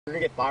You're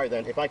gonna get fired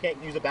then. If I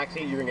can't use the back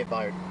seat, you're gonna get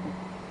fired.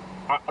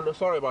 I'm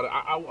sorry about it.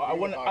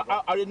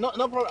 I did not.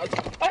 No problem.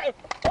 Hey!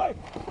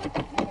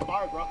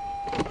 Fired, bro.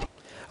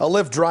 A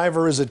Lyft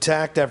driver is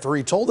attacked after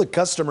he told a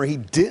customer he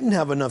didn't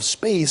have enough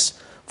space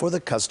for the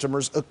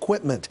customer's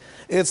equipment.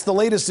 It's the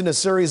latest in a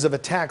series of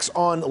attacks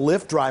on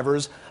Lyft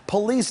drivers.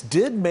 Police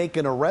did make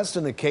an arrest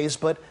in the case,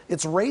 but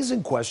it's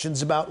raising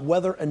questions about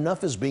whether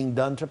enough is being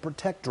done to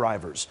protect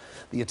drivers.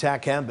 The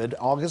attack happened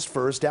August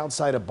 1st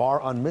outside a bar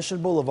on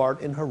Mission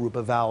Boulevard in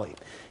Harupa Valley.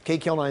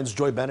 KCAL9's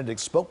Joy Benedict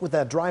spoke with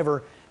that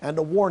driver, and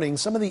a warning: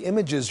 some of the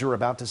images you're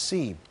about to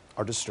see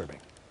are disturbing.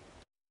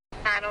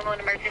 I don't know, an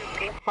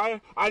emergency.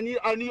 Hi, I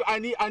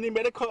need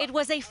medical. It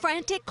was a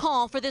frantic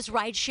call for this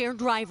rideshare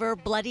driver,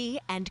 bloody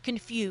and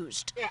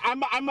confused. Yeah,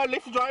 I'm a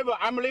Lyft driver.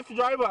 I'm a Lyft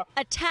driver.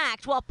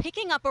 Attacked while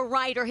picking up a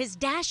rider, his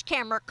dash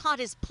camera caught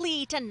his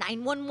plea to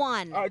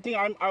 911. I think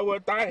I will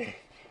die.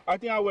 I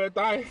think I will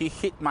die. He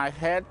hit my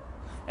head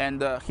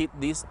and hit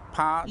this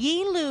part.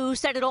 Yi Lu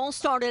said it all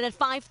started at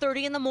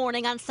 5:30 in the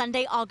morning on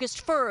Sunday,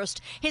 August 1st.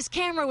 His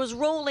camera was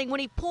rolling when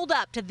he pulled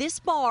up to this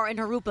bar in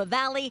Harupa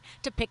Valley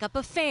to pick up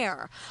a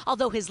fare.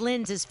 Although his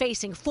lens is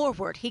facing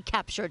forward, he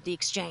captured the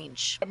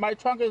exchange. My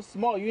trunk is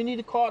small. You need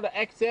to call the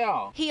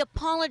XL. He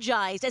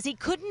apologized as he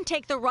couldn't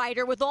take the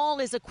rider with all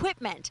his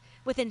equipment.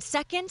 Within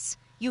seconds,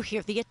 you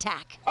hear the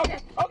attack. Okay.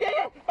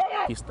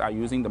 He started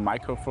using the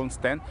microphone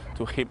stand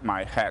to hit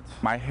my head.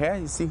 My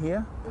head, you see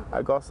here?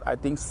 I got, I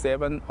think,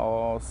 6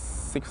 or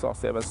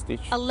 7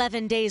 stitches.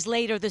 11 days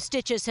later, the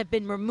stitches have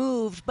been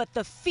removed, but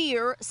the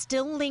fear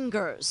still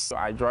lingers.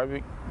 I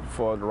drive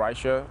for the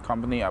rideshare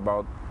company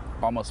about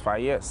almost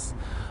 5 years.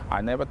 I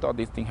never thought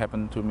this thing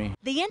happened to me.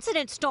 The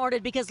incident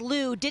started because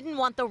Lou didn't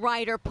want the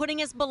rider putting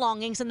his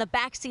belongings in the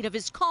backseat of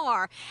his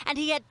car, and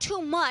he had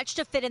too much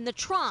to fit in the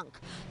trunk.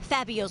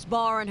 Fabio's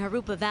bar in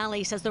Harupa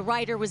Valley says the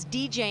rider was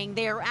DJing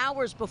there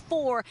hours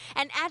before,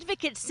 and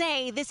advocates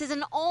say this is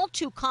an all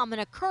too common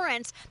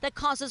occurrence that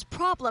causes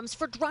problems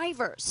for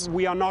drivers.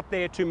 We are not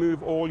there to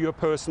move all your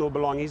personal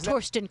belongings.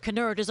 Torsten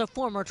Knerd is a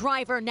former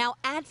driver, now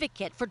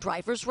advocate for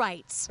drivers'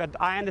 rights. But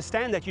I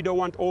understand that you don't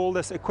want all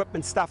this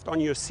equipment stuffed on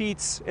your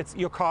seats.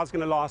 Your car's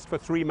going to last for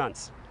 3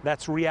 months.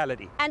 That's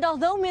reality. And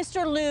although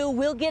Mr. Liu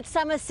will get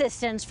some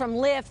assistance from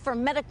Lyft for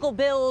medical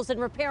bills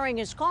and repairing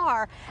his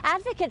car,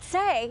 advocates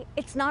say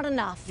it's not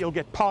enough. He'll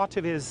get part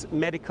of his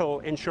medical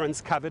insurance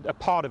covered, a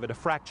part of it, a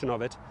fraction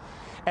of it,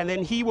 and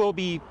then he will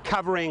be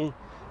covering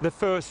the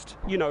first,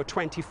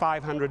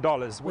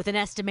 $2,500. With an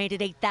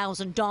estimated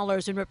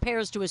 $8,000 in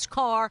repairs to his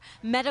car,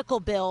 medical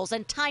bills,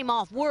 and time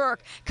off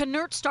work,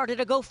 Knert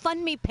started a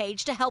GoFundMe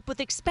page to help with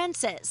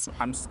expenses.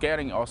 I'm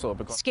scared also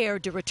because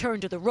Scared to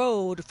return to the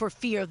road for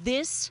fear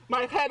this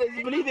my head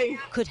is bleeding.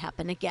 could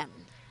happen again.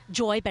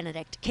 Joy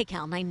Benedict,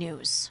 KCAL9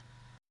 News.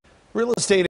 Real estate